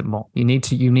practice it more. You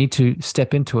need to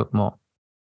step into it more.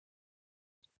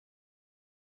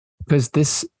 Because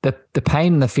the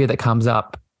pain and the fear that comes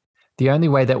up, the only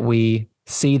way that we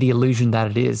see the illusion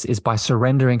that it is by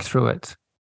surrendering through it.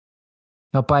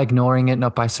 Not by ignoring it,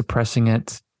 not by suppressing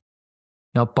it,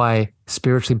 not by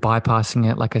spiritually bypassing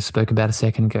it, like I spoke about a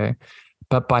second ago,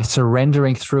 but by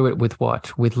surrendering through it with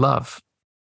what? With love.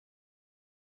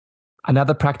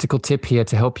 Another practical tip here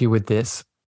to help you with this,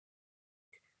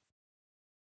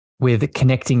 with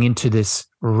connecting into this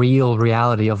real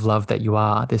reality of love that you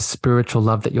are, this spiritual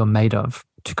love that you're made of,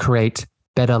 to create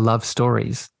better love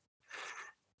stories,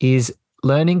 is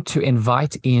learning to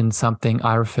invite in something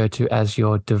I refer to as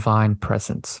your divine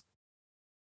presence.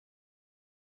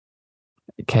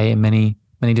 Okay, many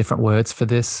different words for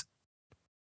this.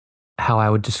 How I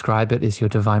would describe it is your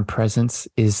divine presence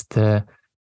is the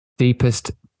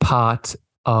deepest part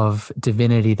of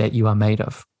divinity that you are made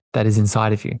of, that is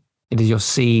inside of you. It is your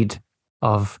seed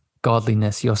of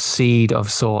godliness, your seed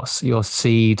of source, your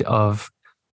seed of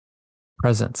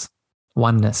presence,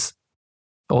 oneness,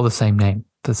 all the same name,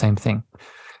 the same thing.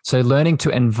 So learning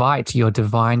to invite your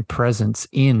divine presence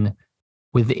in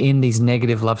within these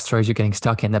negative love stories you're getting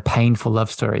stuck in, the painful love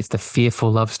stories, the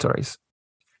fearful love stories.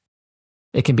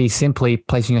 It can be simply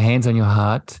placing your hands on your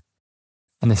heart,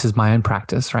 and this is my own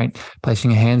practice, right?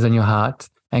 Placing your hands on your heart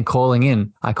and calling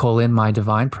in. I call in my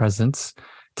divine presence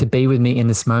to be with me in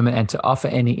this moment and to offer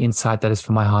any insight that is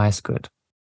for my highest good.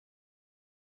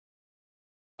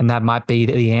 And that might be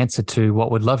the answer to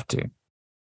what would love do.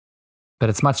 But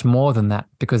it's much more than that,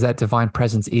 because that divine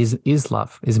presence is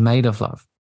love, is made of love.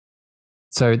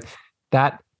 So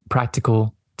that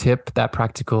practical tip, that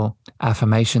practical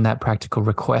affirmation, that practical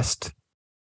request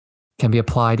can be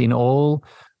applied in all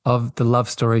of the love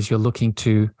stories you're looking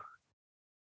to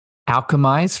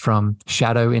alchemize from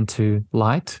shadow into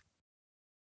light,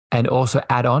 and also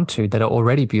add on to that are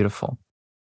already beautiful.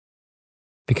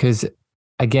 Because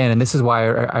again, and this is why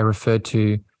I referred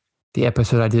to the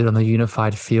episode I did on the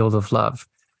unified field of love.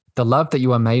 The love that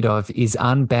you are made of is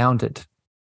unbounded.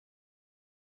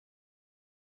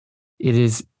 It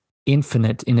is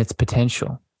infinite in its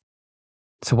potential.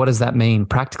 So what does that mean?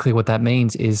 Practically what that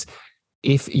means is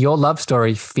if your love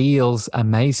story feels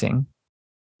amazing,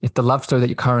 if the love story that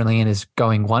you're currently in is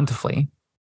going wonderfully,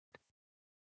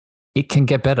 it can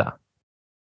get better.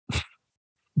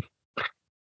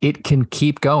 It can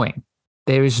keep going.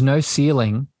 There is no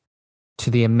ceiling to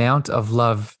the amount of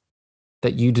love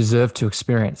that you deserve to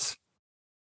experience.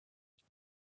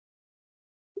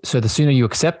 So the sooner you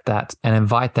accept that and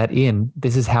invite that in,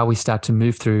 this is how we start to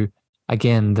move through,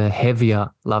 again, the heavier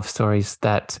love stories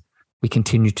that we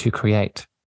continue to create.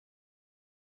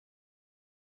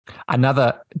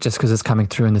 Another, just because it's coming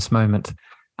through in this moment,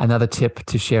 another tip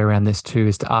to share around this too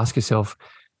is to ask yourself,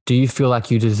 do you feel like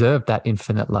you deserve that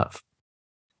infinite love?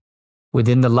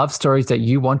 Within the love stories that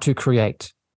you want to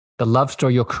create, the love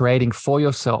story you're creating for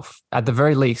yourself, at the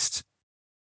very least,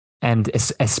 and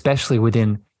especially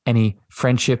within any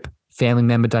friendship, family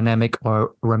member dynamic,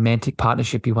 or romantic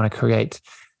partnership you want to create,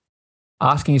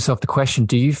 asking yourself the question,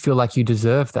 do you feel like you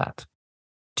deserve that?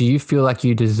 Do you feel like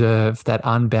you deserve that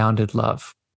unbounded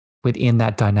love within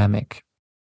that dynamic?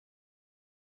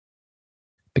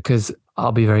 Because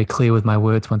I'll be very clear with my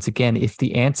words once again, if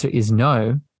the answer is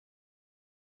no,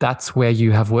 that's where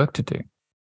you have work to do.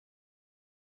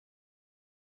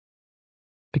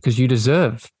 Because you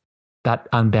deserve that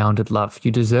unbounded love. You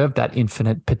deserve that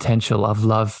infinite potential of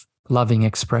loving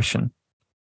expression,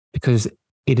 because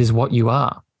it is what you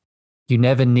are. You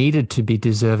never needed to be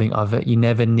deserving of it. You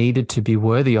never needed to be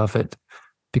worthy of it,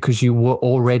 because you were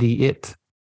already it.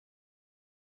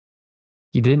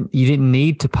 You didn't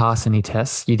need to pass any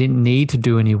tests. You didn't need to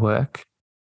do any work.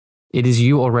 It is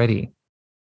you already.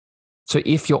 So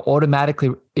if your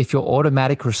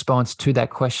automatic response to that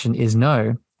question is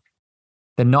no,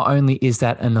 then not only is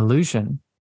that an illusion,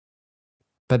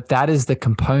 but that is the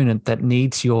component that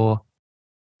needs your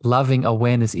loving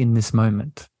awareness in this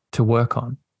moment to work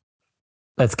on.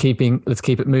 Let's keep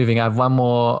it moving. I have one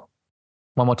more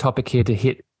topic here to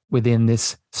hit within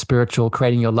this spiritual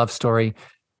creating your love story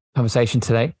conversation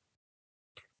today.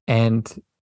 And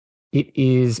it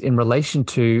is in relation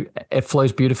to, it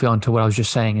flows beautifully onto what I was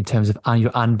just saying in terms of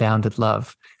your unbounded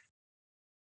love.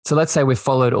 So let's say we've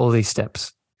followed all these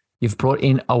steps. You've brought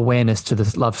in awareness to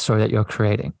this love story that you're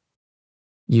creating.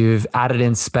 You've added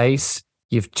in space.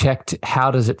 You've checked how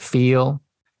does it feel.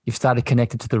 You've started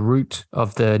connected to the root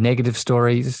of the negative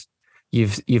stories.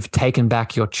 You've taken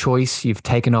back your choice. You've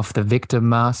taken off the victim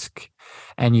mask,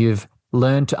 and you've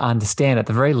learned to understand, at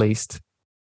the very least,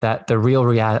 that the real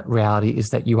reality is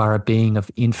that you are a being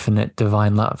of infinite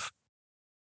divine love.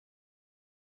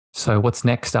 So what's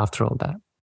next after all that?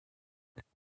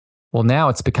 Well, now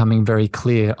it's becoming very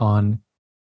clear on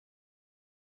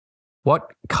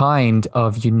what kind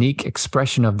of unique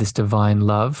expression of this divine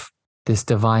love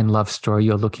story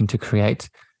you're looking to create.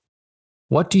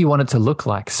 What do you want it to look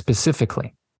like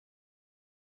specifically?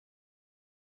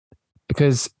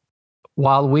 Because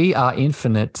while we are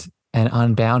infinite and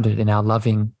unbounded in our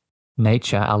loving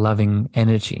nature, our loving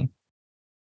energy,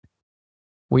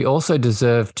 we also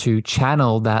deserve to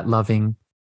channel that loving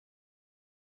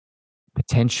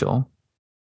potential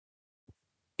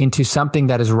into something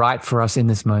that is right for us in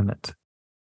this moment,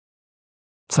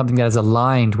 something that is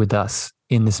aligned with us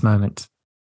in this moment,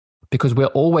 because we're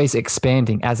always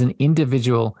expanding as an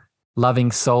individual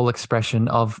loving soul expression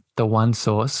of the one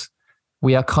source.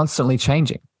 We are constantly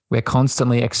changing. We're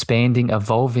constantly expanding,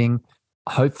 evolving,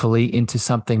 hopefully into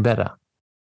something better.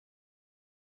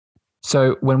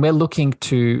 So when we're looking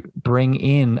to bring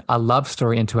in a love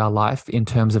story into our life in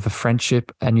terms of a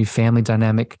friendship, a new family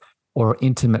dynamic, or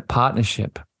intimate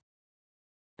partnership,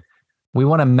 we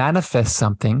want to manifest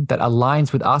something that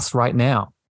aligns with us right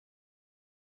now.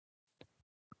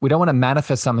 We don't want to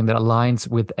manifest something that aligns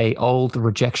with an old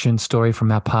rejection story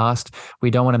from our past.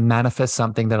 We don't want to manifest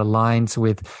something that aligns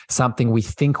with something we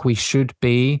think we should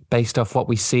be based off what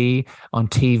we see on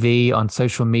TV, on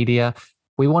social media.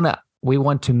 We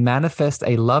want to manifest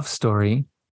a love story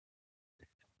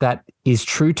that is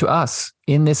true to us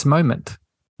in this moment,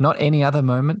 not any other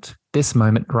moment, this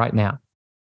moment right now.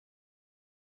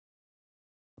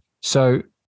 So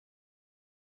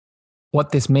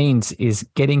what this means is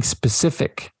getting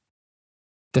specific,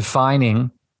 defining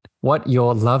what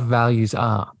your love values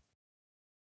are.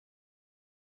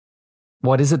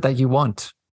 What is it that you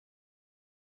want?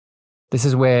 This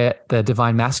is where the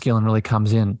divine masculine really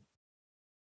comes in.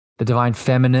 The divine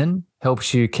feminine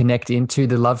helps you connect into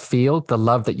the love field, the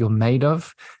love that you're made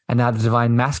of. And now the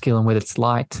divine masculine, with its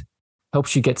light,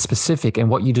 helps you get specific in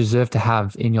what you deserve to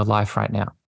have in your life right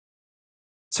now.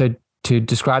 So to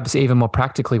describe this even more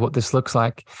practically, what this looks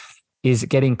like is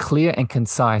getting clear and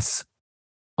concise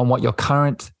on what your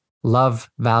current love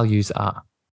values are.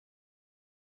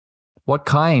 What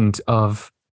kind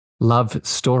of love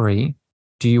story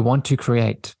do you want to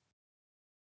create?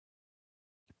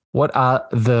 What are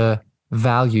the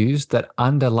values that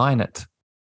underline it,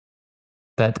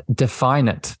 that define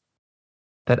it,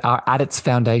 that are at its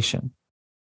foundation?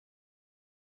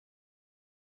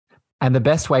 And the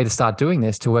best way to start doing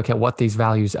this, to work out what these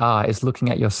values are, is looking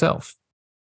at yourself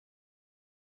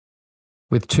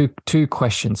with two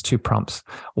questions, two prompts.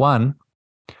 One,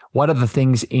 what are the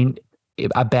things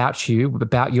about you,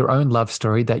 about your own love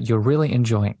story, that you're really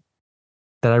enjoying,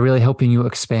 that are really helping you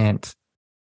expand,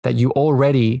 that you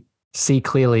already see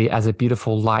clearly as a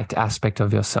beautiful light aspect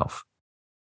of yourself?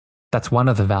 That's one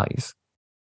of the values.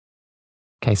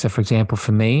 Okay, so for example,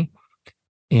 for me,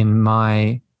 in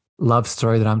my love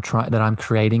story that I'm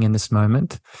creating in this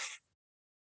moment,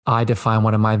 I define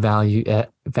one of my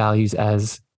values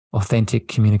as authentic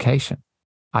communication.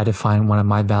 I define one of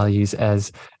my values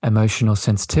as emotional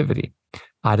sensitivity.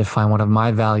 I define one of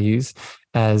my values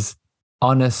as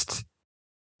honest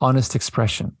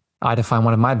expression. I define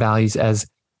one of my values as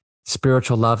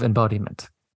spiritual love embodiment.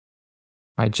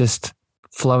 Right? Just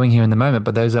flowing here in the moment,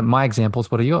 but those are my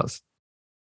examples. What are yours?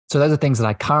 So those are things that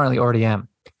I currently already am.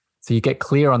 So you get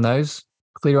clear on those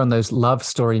love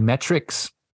story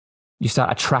metrics, you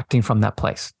start attracting from that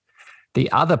place.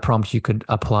 The other prompt you could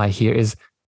apply here is,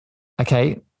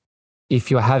 okay, if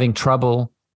you're having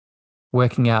trouble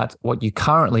working out what you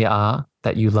currently are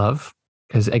that you love,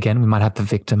 because again, we might have the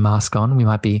victim mask on, we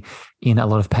might be in a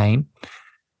lot of pain,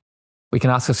 we can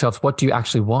ask ourselves, what do you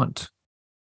actually want?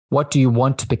 What do you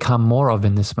want to become more of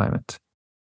in this moment?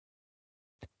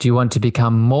 Do you want to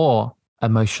become more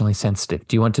emotionally sensitive?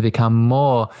 Do you want to become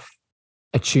more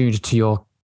attuned to your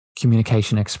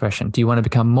communication expression? Do you want to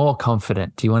become more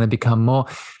confident? Do you want to become more,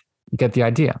 you get the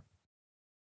idea.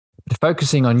 But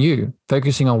focusing on you,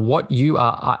 focusing on what you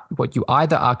are, what you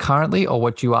either are currently or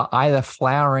what you are either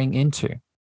flowering into.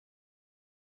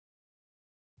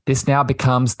 This now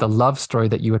becomes the love story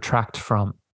that you attract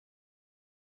from.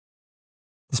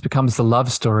 This becomes the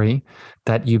love story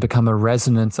that you become a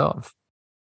resonance of.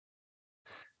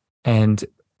 And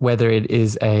whether it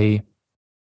is a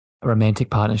romantic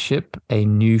partnership, a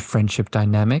new friendship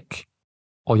dynamic,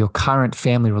 or your current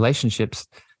family relationships,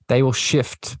 they will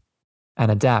shift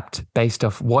and adapt based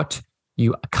off what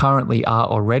you currently are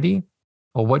already,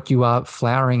 or what you are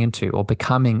flowering into or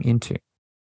becoming into.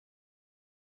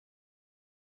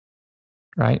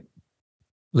 Right?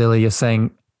 Lily, you're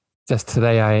saying, just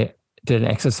today I did an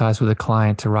exercise with a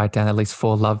client to write down at least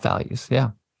 4 love values.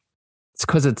 Yeah. It's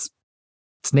because it's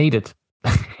needed.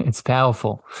 It's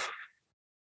powerful.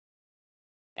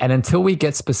 And until we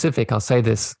get specific, I'll say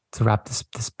this to wrap this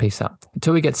piece up.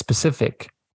 Until we get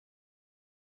specific,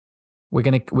 we're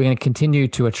going to continue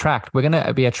to attract. We're going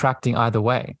to be attracting either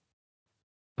way,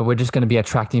 but we're just going to be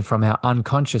attracting from our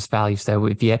unconscious values that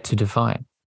we've yet to define.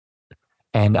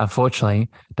 And unfortunately,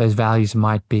 those values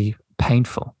might be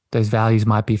painful. Those values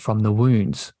might be from the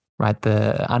wounds, right?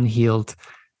 The unhealed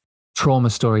trauma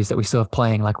stories that we still have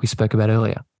playing, like we spoke about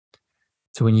earlier.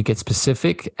 So when you get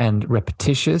specific and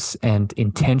repetitious and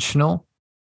intentional,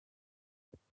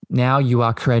 now you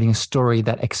are creating a story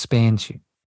that expands you.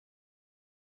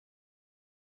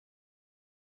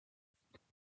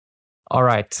 All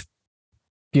right,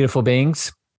 beautiful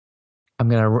beings. I'm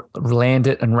going to land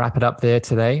it and wrap it up there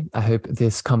today. I hope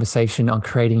this conversation on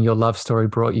creating your love story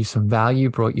brought you some value,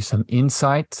 brought you some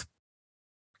insight.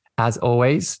 As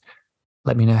always,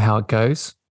 let me know how it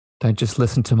goes. Don't just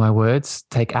listen to my words.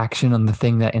 Take action on the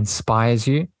thing that inspires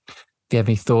you. If you have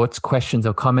any thoughts, questions,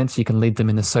 or comments, you can leave them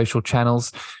in the social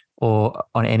channels or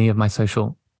on any of my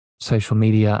social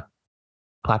media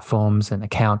platforms and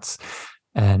accounts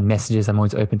and messages. I'm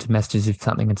always open to messages if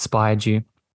something inspired you.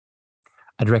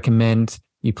 I'd recommend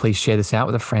you please share this out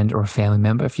with a friend or a family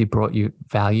member if you brought you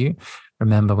value.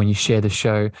 Remember, when you share the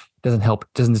show, it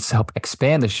doesn't just help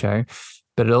expand the show,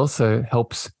 but it also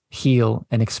helps heal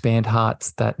and expand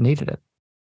hearts that needed it.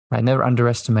 Right? Never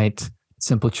underestimate the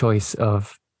simple choice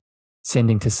of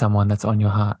sending to someone that's on your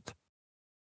heart.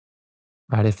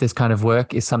 Right? If this kind of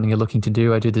work is something you're looking to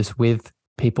do, I do this with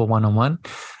people one-on-one.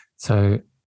 So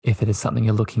if it is something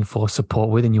you're looking for support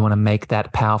with and you want to make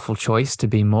that powerful choice to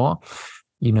be more,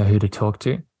 you know who to talk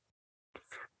to.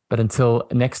 But until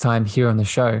next time here on the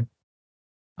show,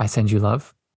 I send you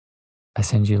love. I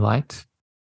send you light.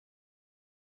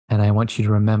 And I want you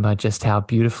to remember just how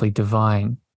beautifully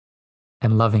divine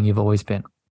and loving you've always been.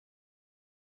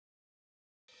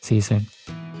 See you soon.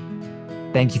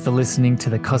 Thank you for listening to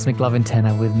the Cosmic Love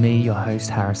Antenna with me, your host,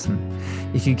 Harrison.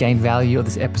 If you gained value or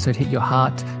this episode hit your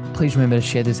heart, please remember to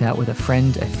share this out with a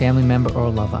friend, a family member, or a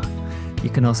lover. You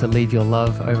can also leave your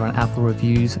love over on Apple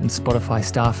reviews and Spotify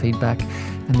star feedback,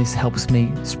 and this helps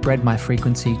me spread my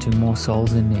frequency to more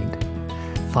souls in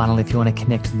need. Finally, if you want to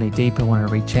connect with me deeper, want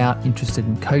to reach out, interested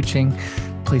in coaching,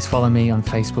 please follow me on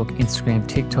Facebook, Instagram,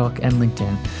 TikTok, and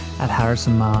LinkedIn at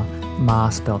Harrison Meagher,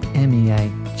 Meagher spelled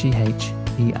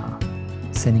Meagher.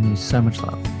 Sending you so much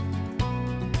love.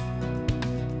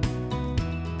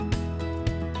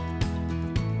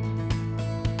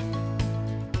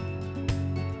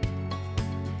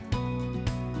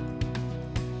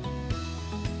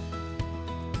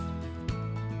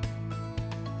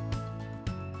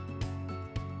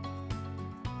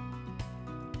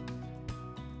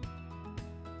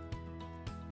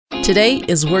 Today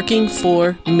is working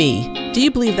for me. Do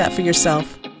you believe that for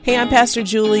yourself? Hey, I'm Pastor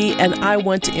Julie, and I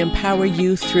want to empower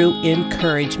you through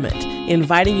encouragement.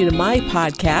 Inviting you to my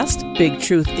podcast, Big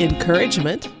Truth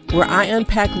Encouragement, where I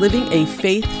unpack living a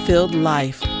faith-filled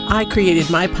life. I created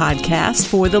my podcast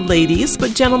for the ladies,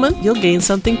 but gentlemen, you'll gain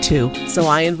something too. So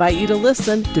I invite you to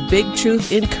listen to Big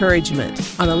Truth Encouragement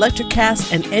on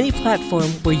Electricast and any platform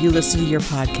where you listen to your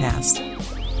podcast.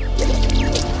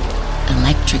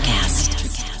 Electricast.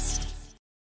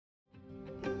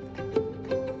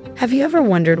 Have you ever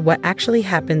wondered what actually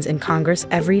happens in Congress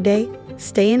every day?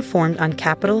 Stay informed on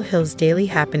Capitol Hill's daily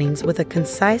happenings with a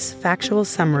concise, factual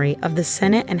summary of the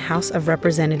Senate and House of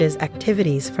Representatives'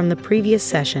 activities from the previous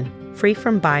session, free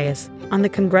from bias, on the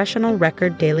Congressional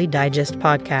Record Daily Digest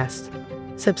podcast.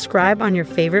 Subscribe on your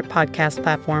favorite podcast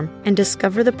platform and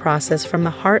discover the process from the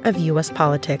heart of U.S.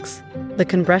 politics. The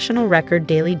Congressional Record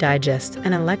Daily Digest,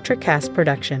 an Electricast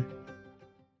production.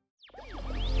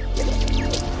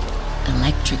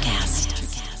 Electricast.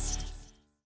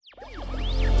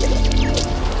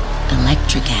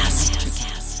 Electricast.